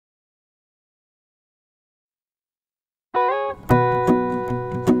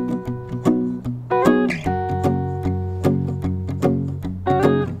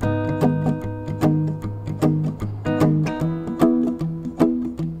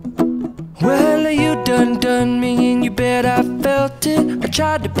undone me and you bet I felt it. I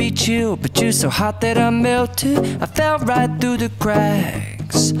tried to be chill, but you're so hot that I melted. I fell right through the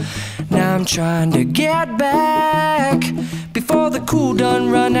cracks. Now I'm trying to get back. Before the cool done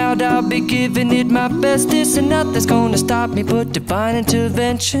run out, I'll be giving it my best. This and nothing's gonna stop me but divine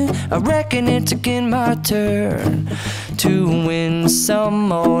intervention. I reckon it's again my turn to win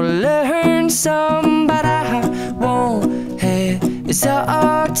some or learn some, but I won't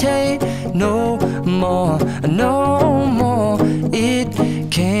hesitate no more, no more. It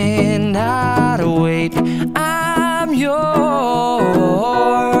cannot wait. I'm yours.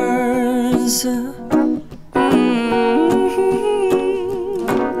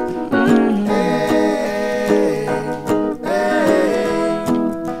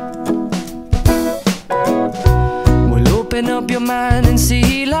 Open up your mind and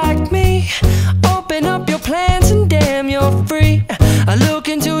see like me. Open up your plans and damn, you're free. I look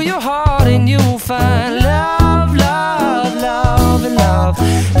into your heart and you'll find love, love, love, and love.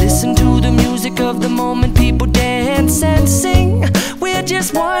 Listen to the music of the moment, people dance and sing. We're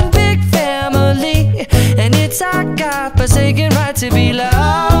just one big family, and it's our God-forsaken right to be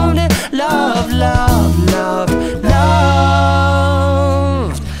loved, love, love, love,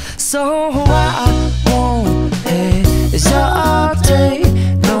 loved. So I won't hesitate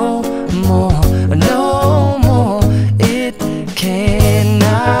no more, no more. It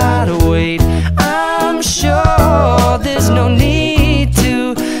cannot wait. I'm sure there's no need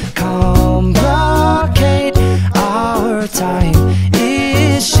to complicate. Our time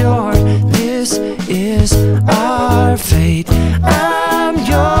is short. This is our fate. I'm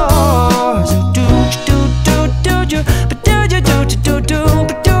yours. Do you, but do you, but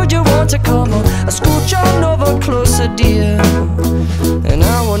do you want to come on? I scooch on over closer, dear, and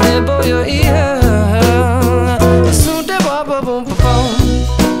I will nibble your ear. Soon they boom, boom, boom, boom.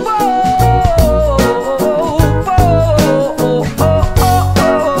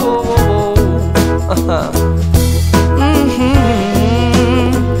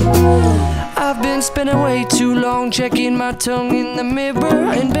 I've been spending way too long checking my tongue in the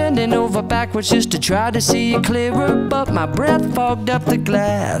mirror and bending over backwards just to try to see it clearer, but my breath fogged up the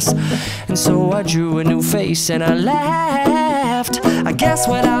glass, and so I drew a new face and I laughed. I guess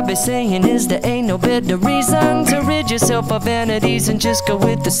what I'll be saying is there ain't no better reason to rid yourself of vanities and just go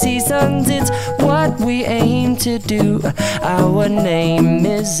with the seasons. It's what we aim to do. Our name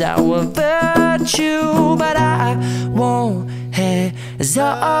is our virtue, but I won't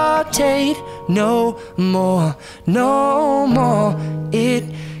hesitate no more, no more. It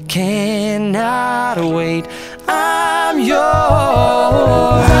cannot wait. I'm yours.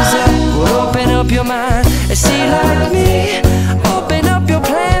 Open up your mind and see like me. Open up your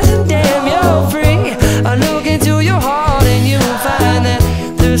plans and damn, you're free. I look into your heart and you'll find that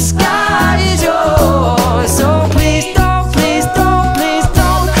the sky is yours. So please don't, please don't, please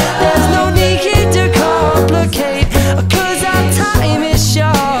don't. There's no need to complicate, 'cause our time is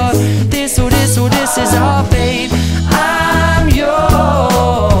short. This is our fate. I'm yours.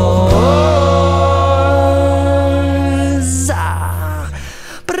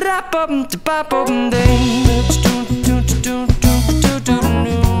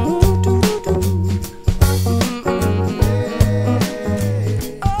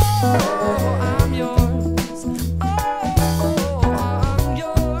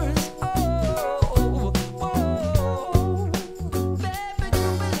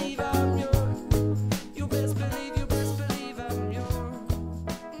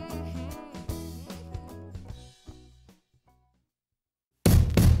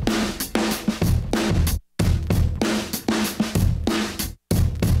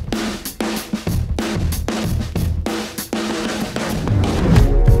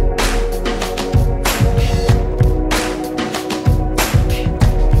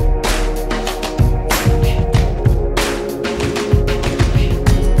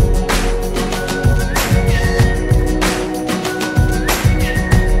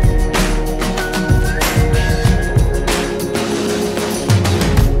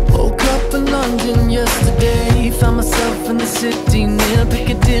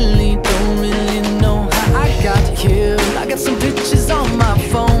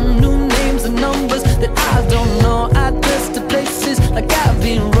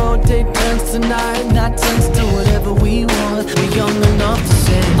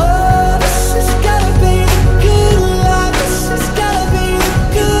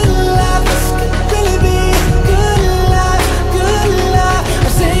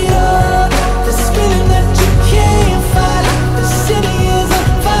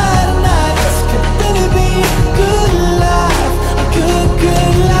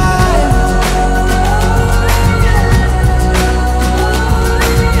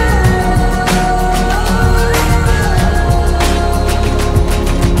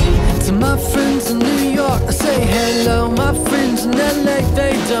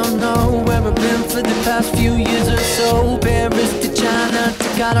 don't know where I've been for the past few years or so. Paris to China to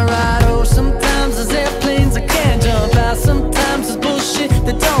Colorado. Sometimes there's airplanes I can't jump out. Sometimes there's bullshit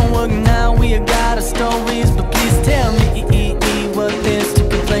that don't work. Now we got our stories, but please tell me what there's to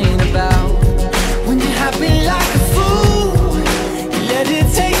complain about. When you're happy like a fool, you let it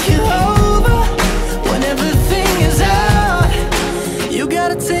take you over. When everything is out, you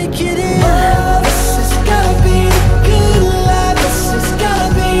gotta take it in. Oh, this has gotta be the good life. This has gotta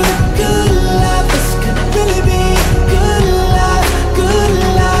be the good life. This could really be a good life, good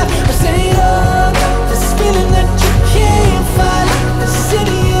life. I say, oh, got this feeling that you can't fight. The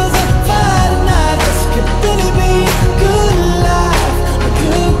city is on fire tonight. This could really be a good life, a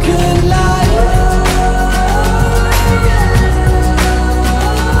good, good life.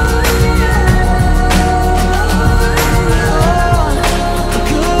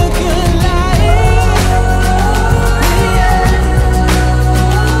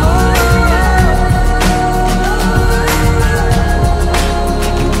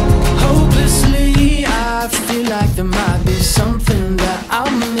 There might be something that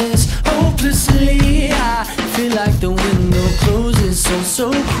I'll miss. Hopelessly, I feel like the window closes so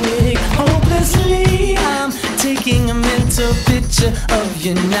quick. Hopelessly, I'm taking a mental picture of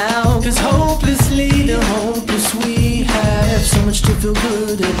you now. Cause hopelessly, the hopeless we have so much to feel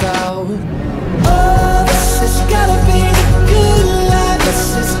good about. Oh, this has gotta be the good life.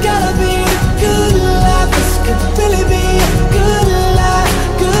 This has gotta be the good life. This could really be a good life,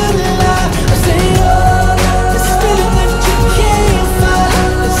 good life. I say, oh,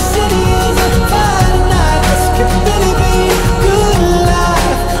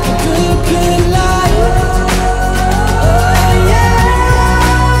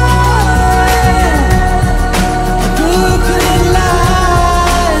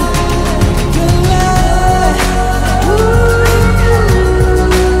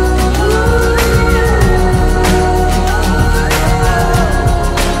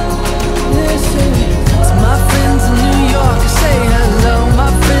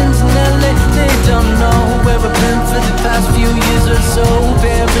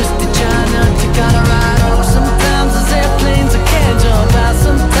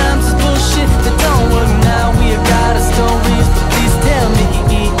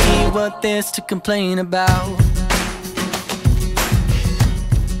 there's to complain about.